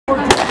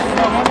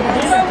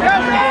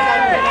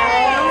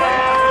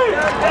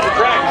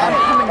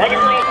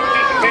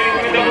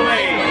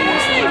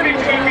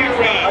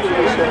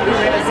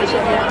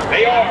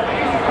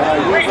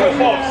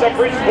of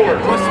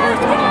Bridgeport.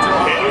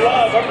 Taylor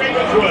Love of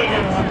Ravenswood.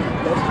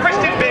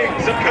 Kristen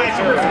Biggs of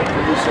Kaiser.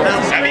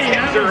 Abby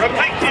Kinzer of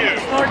Lakeview.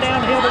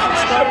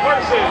 Tasha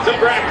Parsons of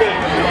Grafton.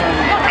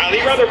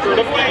 Kylie Rutherford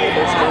of Wayne.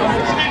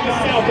 Stephen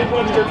South of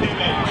West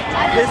Virginia.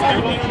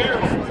 Bridgeport.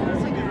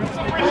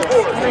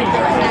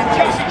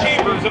 Kelsey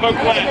Chambers of Oak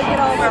Glen.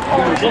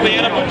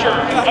 Juliana Butcher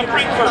of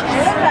Frankfurt.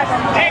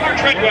 Taylor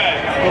Treadway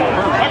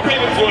of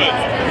Ravenswood.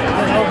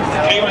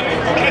 Jalen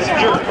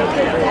Kissinger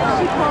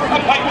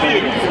of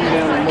Pikeview.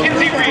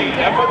 Kinsey Reed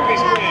of Berkeley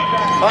Springs.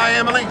 Hi,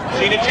 Emily.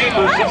 Sheena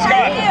Chambers of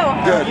Scott.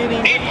 Good.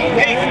 Aiden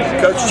Pink.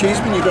 Coach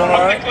Cheeseman, you doing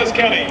all right? Nicholas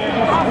County.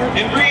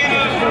 And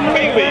Brianna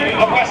Bailey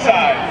of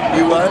Westside.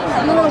 You what?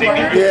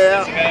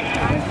 Yeah.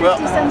 Well,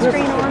 10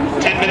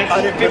 minutes,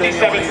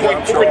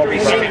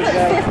 57.43 seconds.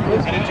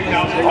 And in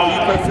 2005,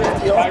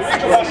 by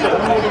Richard Russell.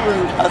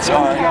 That's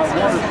all right.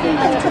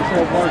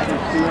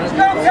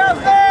 Go,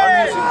 Kelsey! I'm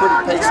usually pretty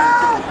pacey.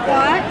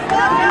 What?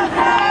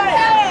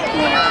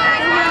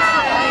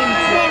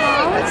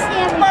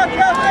 Come on,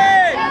 Kelsey!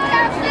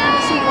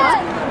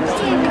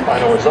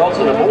 Final results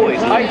of the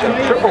boys, height of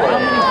triple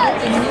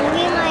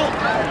A.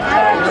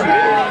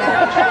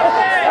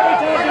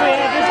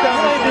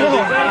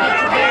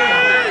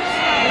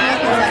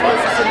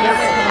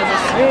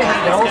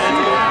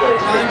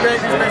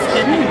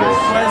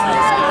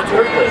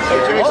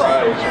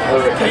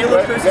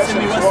 Caleb versus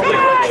Cindy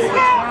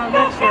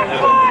Westlake.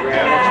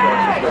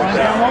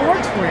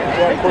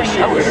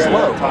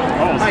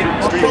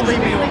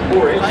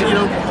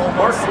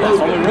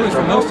 Really,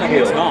 for most of them,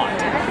 it's not.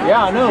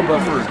 Yeah, I know, but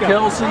for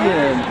Kelsey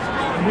and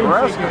the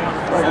rest of them,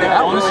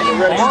 honestly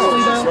though,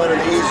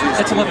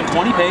 it's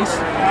 11:20 pace.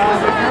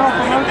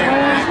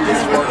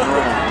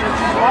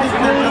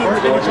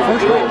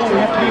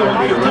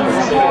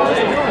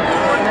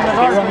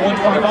 They run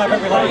 125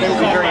 every lap. They would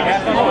be very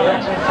happy.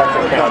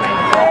 Tucker County.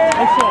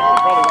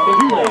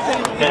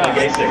 Kenny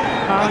Gasek,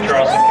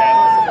 Charleston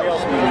Catholic.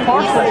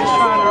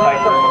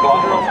 Piper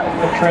McLaughlin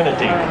from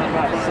Trinity.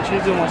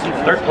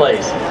 Third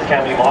place,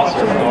 Cammie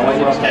Losser from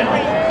Williamstown.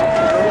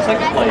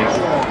 Second place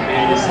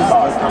is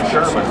from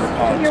Sherman.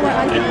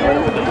 And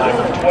winner with a time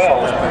of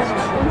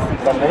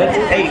 12 minutes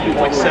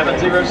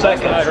 8.70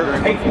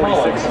 seconds. Peyton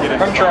Mullins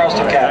from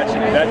Charleston Catholic.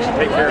 That should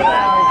take care of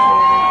that.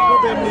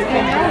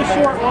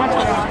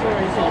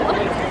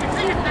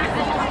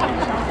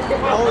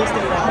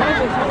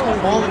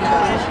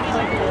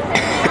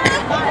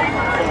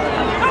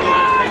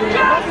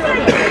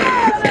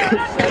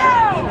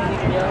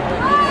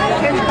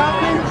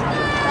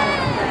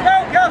 Go,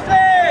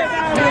 Kelsey!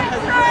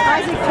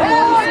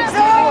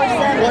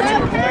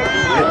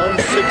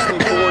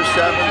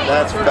 164.7.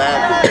 That's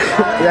bad.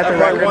 That's the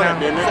record now.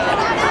 Didn't it?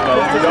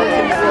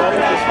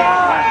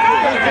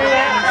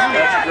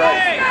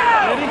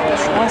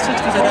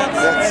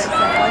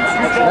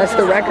 That's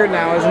the record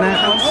now, isn't it?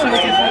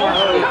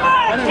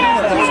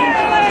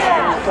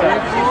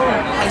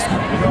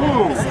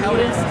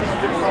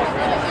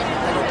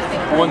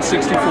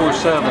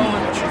 164.7.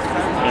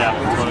 Yeah,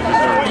 that's what it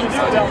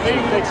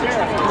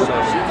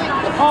deserves.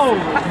 Oh,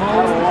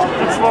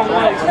 it's long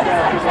legs.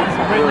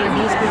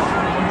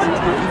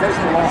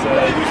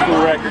 New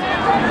school record.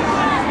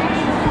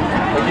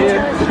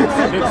 Again,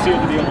 Good to see it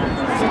to be on.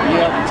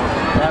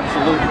 yeah,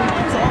 absolutely.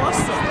 It's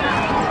awesome.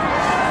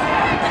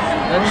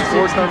 That's the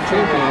four-time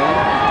champion,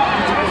 man.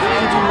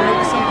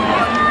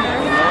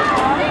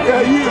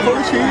 Yeah,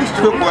 University is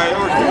triple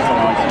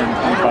A.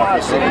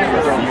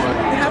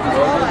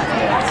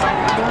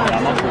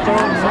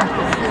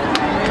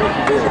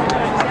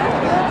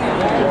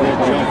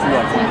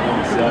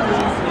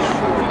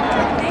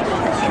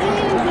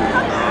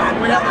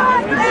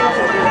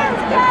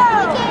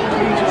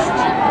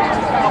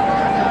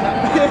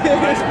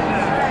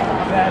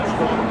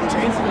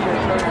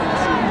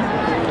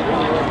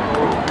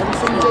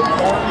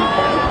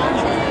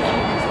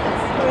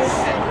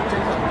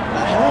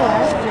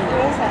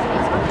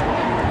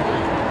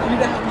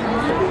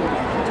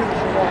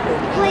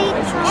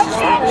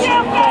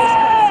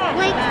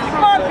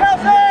 Come on,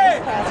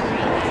 Kelsey!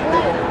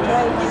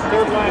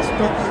 Third last.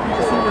 Go,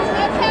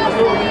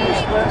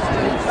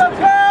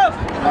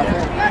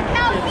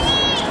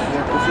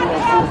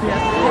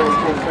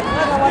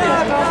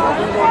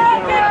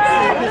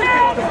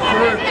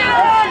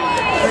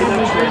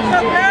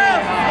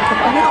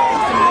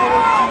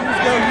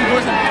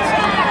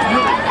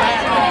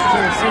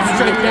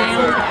 Straight down.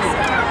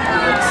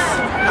 That's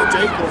how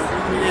Jake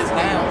is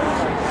now.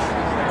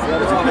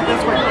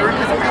 That's where Eric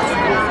is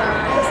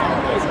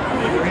faster.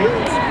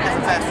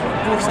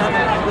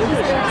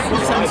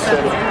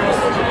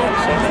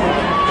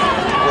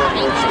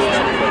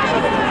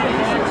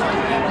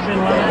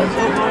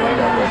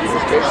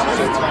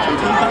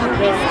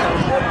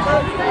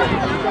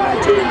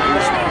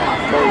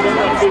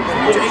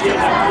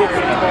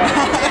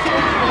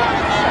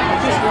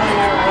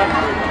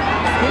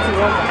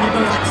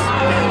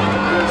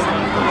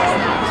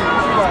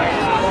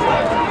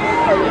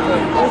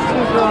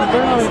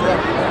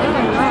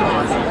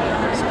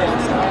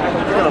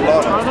 We got a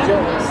lot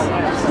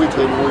of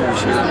weekly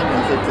warriors here. I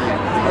think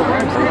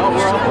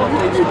they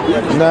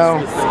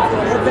No.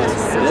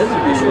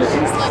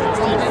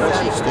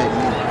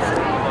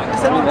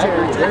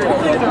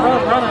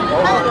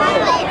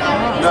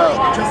 No,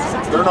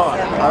 they're not.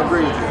 I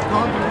agree with you.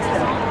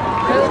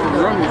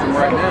 They're running them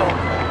right now.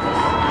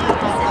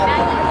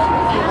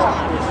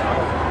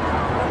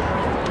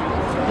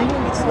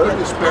 They're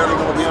just barely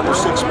going to be under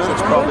 6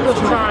 minutes, probably. They're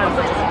just trying to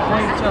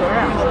play each other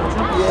out.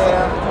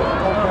 Yeah.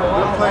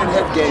 They're playing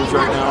head games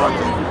right now, aren't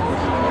they?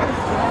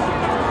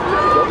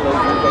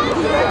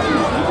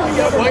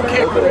 One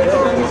kicker.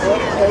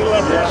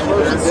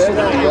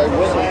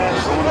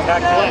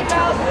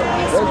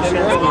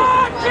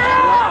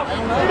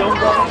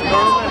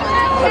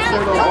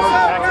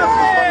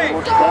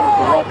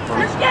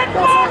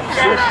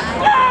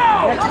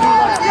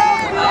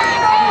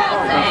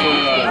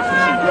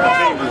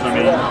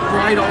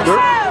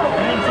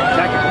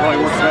 Tactic probably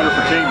works better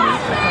for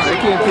Chambers. They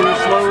came through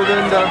slower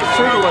than the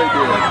single leg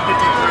did.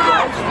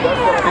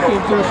 They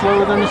came through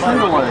slower than the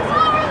single leg.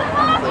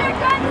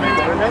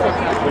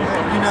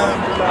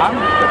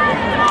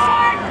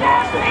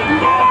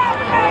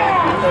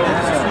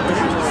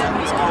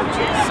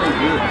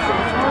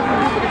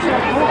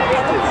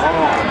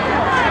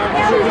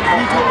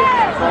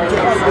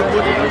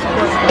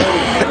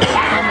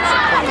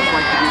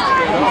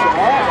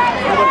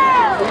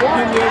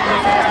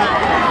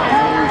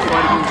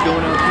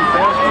 Going out too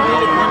fast.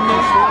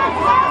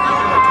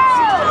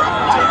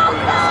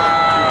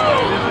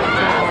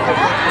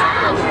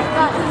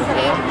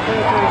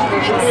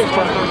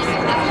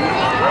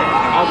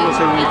 I was going to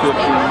say 115.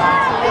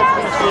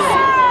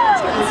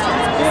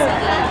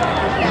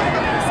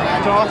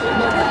 Toss.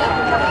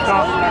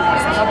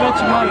 I bet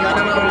you money it's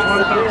going to go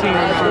 113 in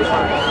the first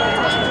half.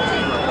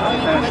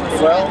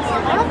 Well,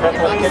 that's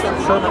what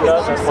Sherman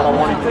does. That's what I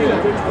want him to do.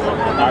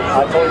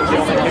 I told him to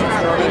only kick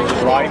Sherman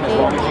right as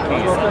long as you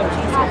can. I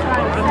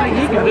think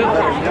he can do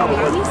that.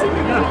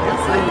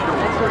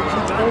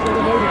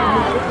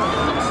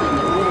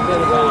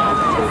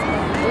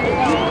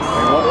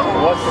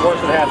 What's the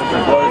worst that happens?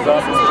 It blows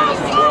up and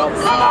finishes well.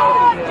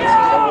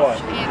 So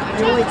what?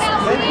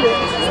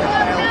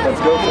 Let's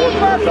go for it.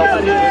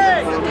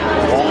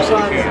 As long as you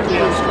can.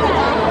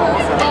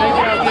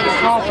 Maybe I'll get his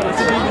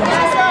confidence.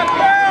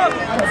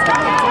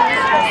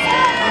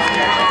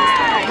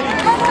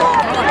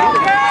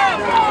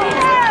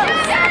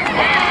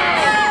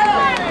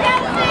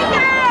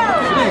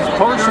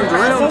 Parsons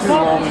around too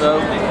long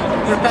though.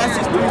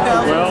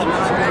 Well,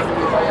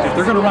 If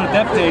they're going to run at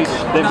that pace,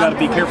 they've got to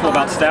be careful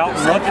about Stout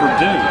and Rutherford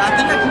too. I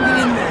think I can get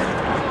in there.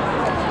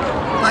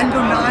 If I can go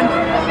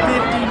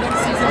 950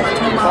 next season, like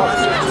 2 miles.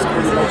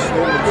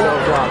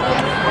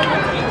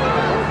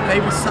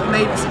 Maybe some.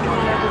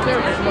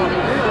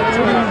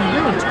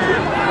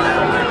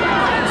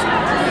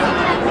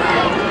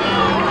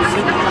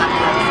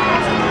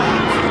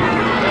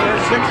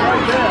 Six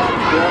right there.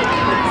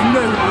 You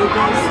know who it is.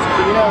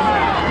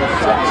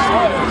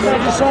 I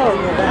just saw it.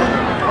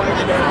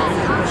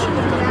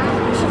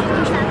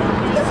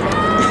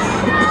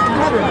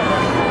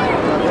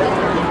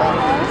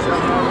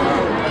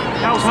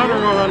 How's Hunter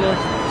going on there?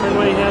 Same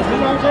way he has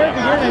been. Hey,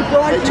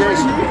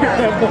 Jason.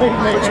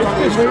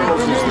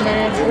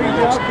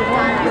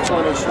 Which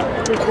one is it?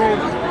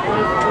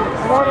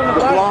 The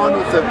blonde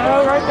with the...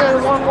 No, right there,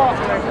 the one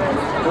walking right there.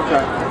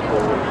 Okay.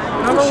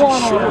 Number She's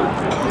one on short. it.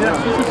 Yeah,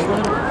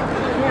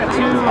 I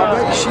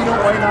bet she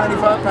don't weigh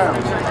 95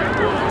 pounds.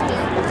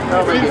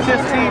 No, baby.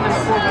 215 in the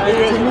full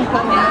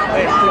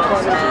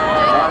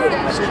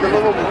See the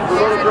little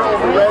girl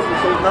in the red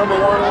with the number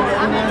 1 on it?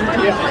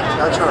 Yeah.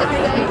 That's her.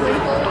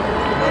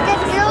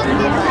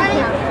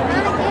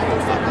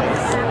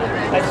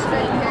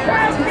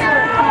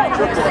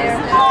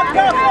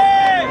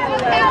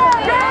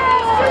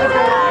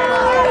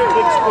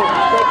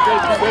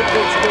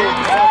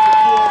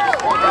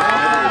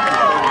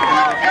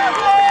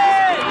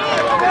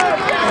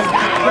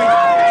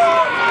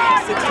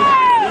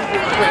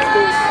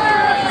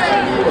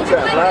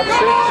 Lap 6, I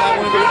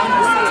want to be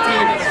under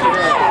 16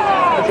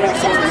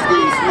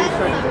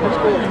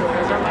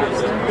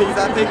 Because I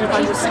think if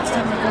I do 16,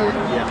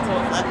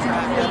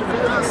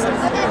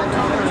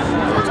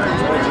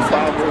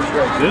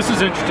 This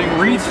is interesting.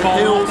 Reed's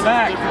falling off the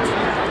back. And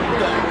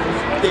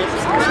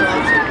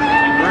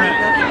Brent.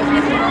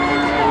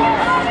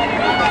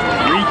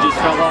 Reed just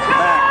fell off the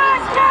back.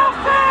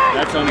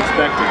 That's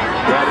unexpected.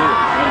 That is.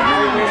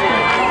 Very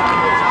unexpected.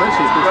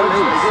 Especially if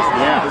it's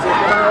yeah.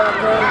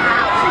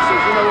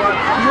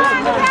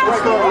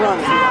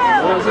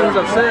 Well, as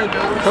I've said,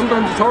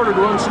 sometimes it's harder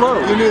to run slow.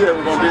 You knew they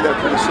were going to do that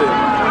pretty soon.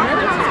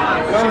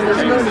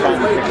 There's no need to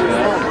wait too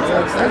long.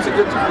 That's a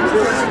good time.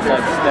 It's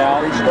like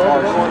Stout,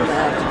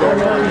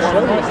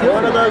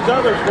 One of those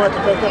others went to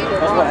pick up the...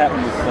 That's what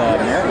happened with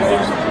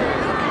Maryland.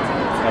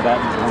 Now that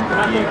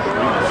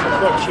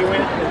Look, she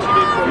went and she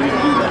didn't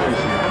do that.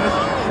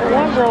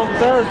 One girl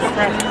third to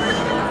practice.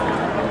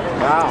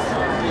 Wow.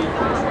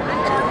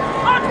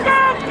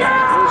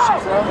 Where's she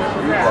from?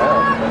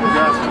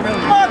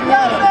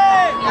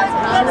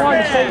 She won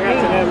the state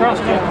meet across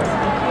country.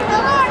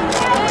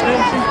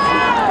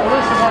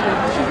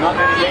 She's not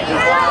many games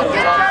as long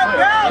as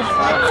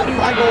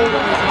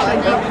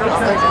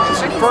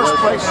She's in first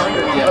place.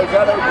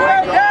 Delgado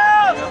Grande.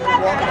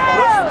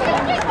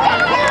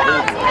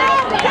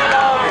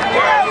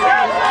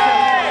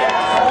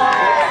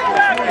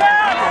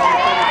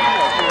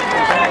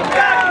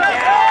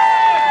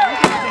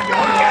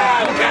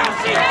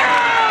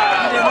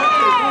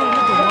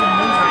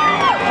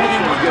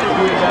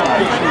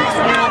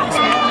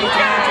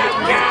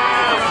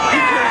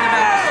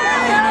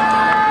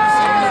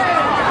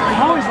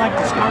 I always like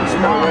to start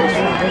small.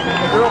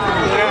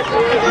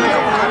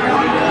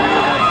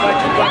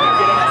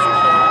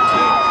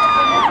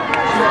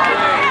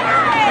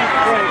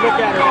 Look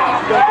at her.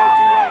 Don't go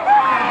too late.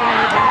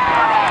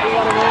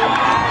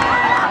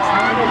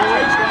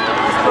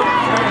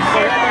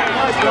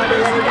 You want to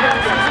win?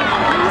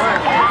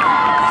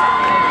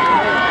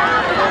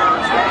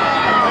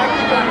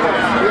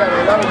 Yeah,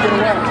 that'll get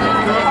around.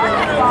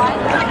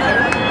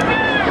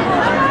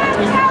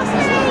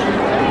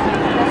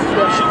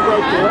 Yeah, she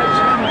broke the legs.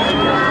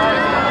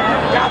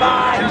 Come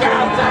on,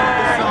 Kelsey!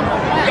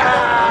 Go!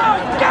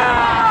 Go!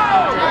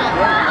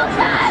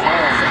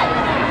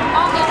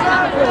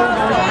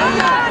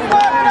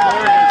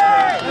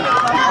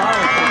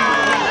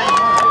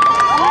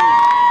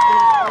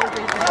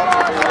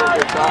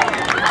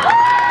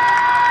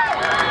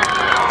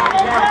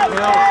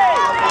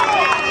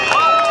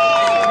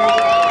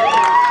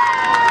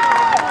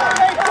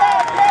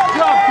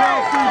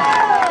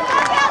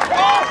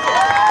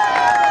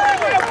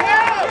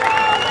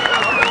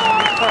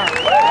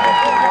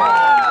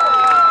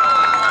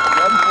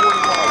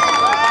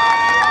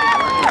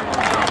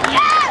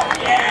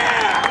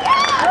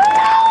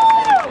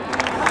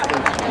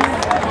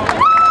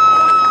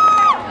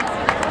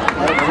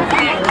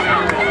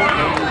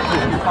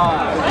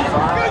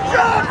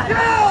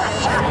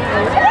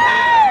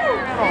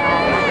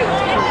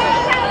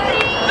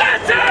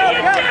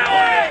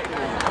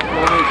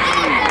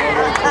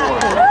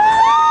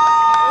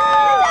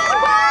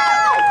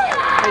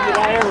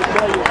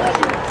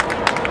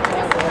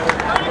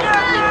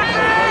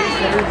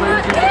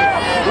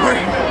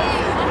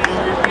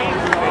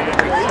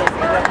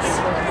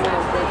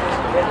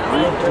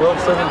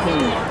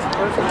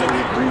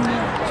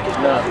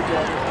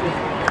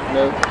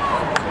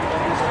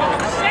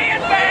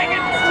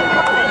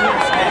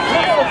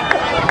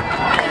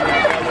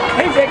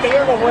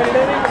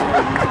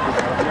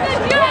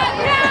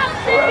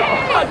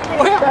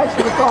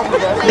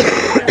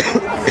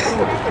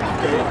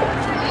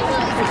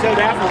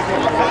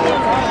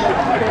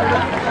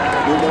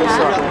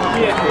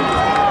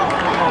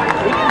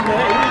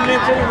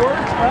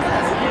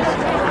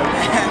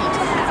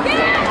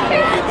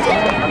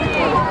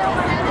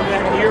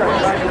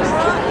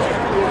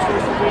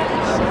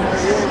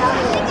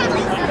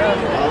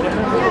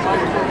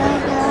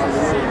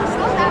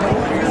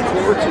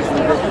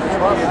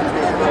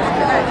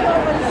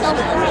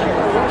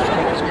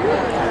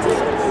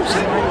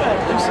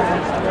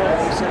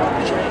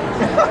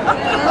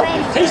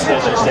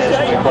 Concession stands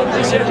will be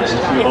closing in just a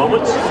few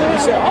moments.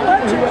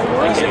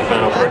 Making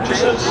final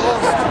purchases.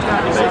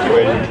 You make your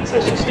way to the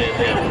concession stand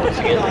now. Once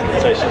again, the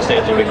concession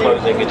stands will be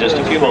closing in just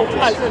a few moments.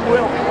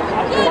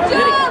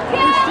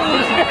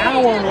 An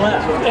hour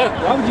left.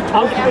 Why would you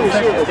close the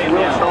concession stand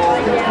now?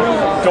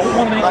 Don't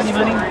want to make any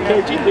money?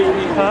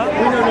 Huh?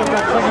 We know there's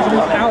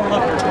an hour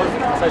left to close the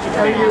concession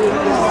stand. Are you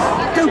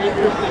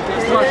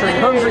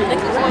hungry?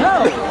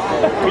 No!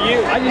 For you,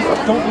 I just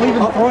don't believe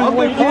in throwing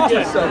away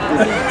profit.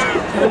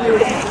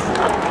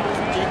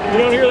 You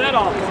don't hear that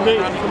often from me.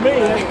 For me,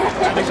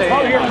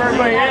 I'll hear from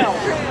everybody else.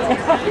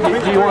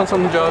 Do you want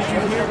something, Josh?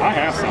 I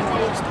have some.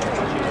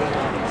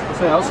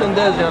 I'll send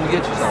Des down to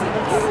get you something.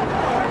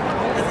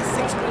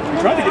 I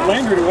tried to get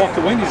Landry to walk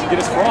to Wendy's and get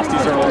us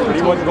Frosties earlier, but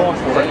he wasn't going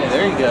for it. Hey,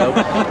 there you go.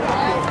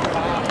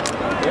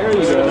 There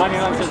you go.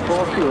 99-cent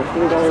Frosty or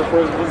 $4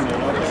 frozen lemonade.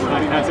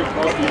 99-cent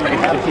Frosty.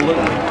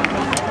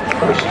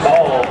 First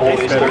ball, boys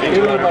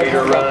 3200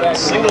 meter run,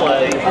 single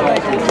A.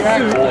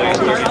 Boys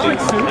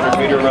 3200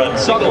 meter run,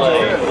 single A.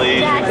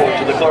 Please report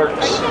to the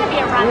clerks.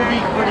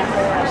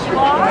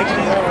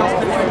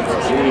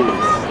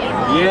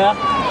 Yeah.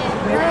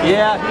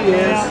 Yeah, he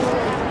is.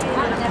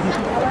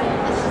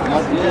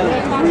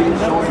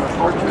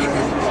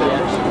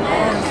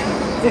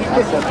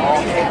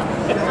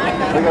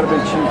 They got a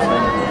big shoot,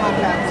 man.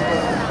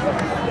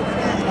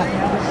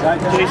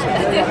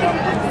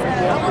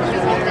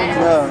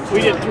 No. We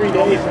did 3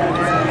 days.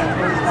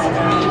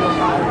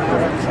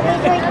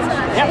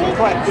 That was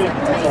quite good.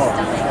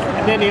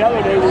 And then the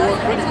other day we went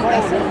pretty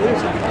close to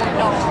losing.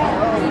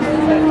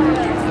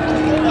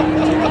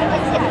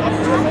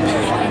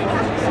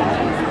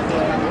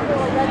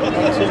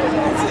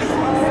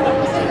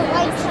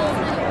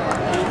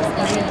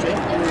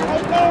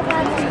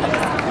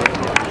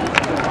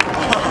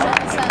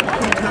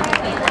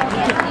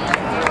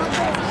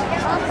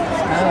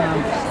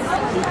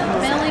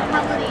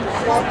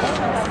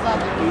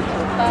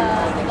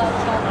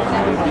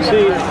 You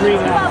see, it's 3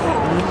 now.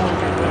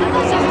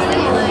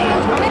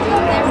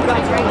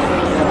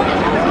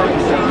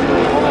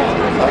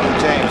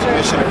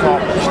 mission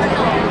accomplished.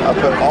 I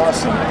put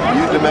awesome.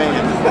 You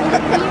demand.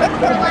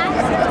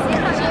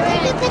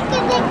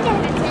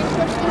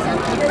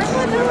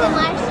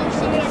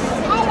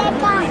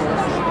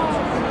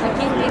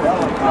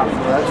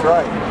 That's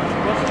right.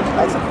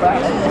 That's a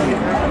fact.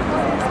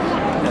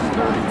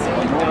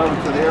 Going over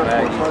to the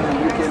airport Sunday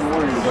weekend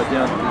warriors. But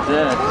down to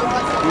Zed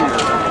here,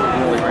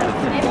 we only ran a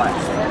 10 flat.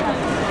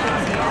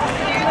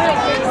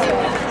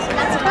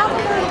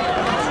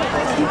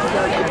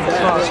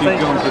 She's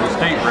going for the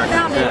state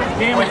record.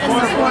 Game of 4.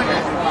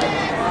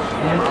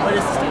 What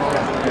is the state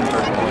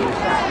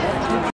record?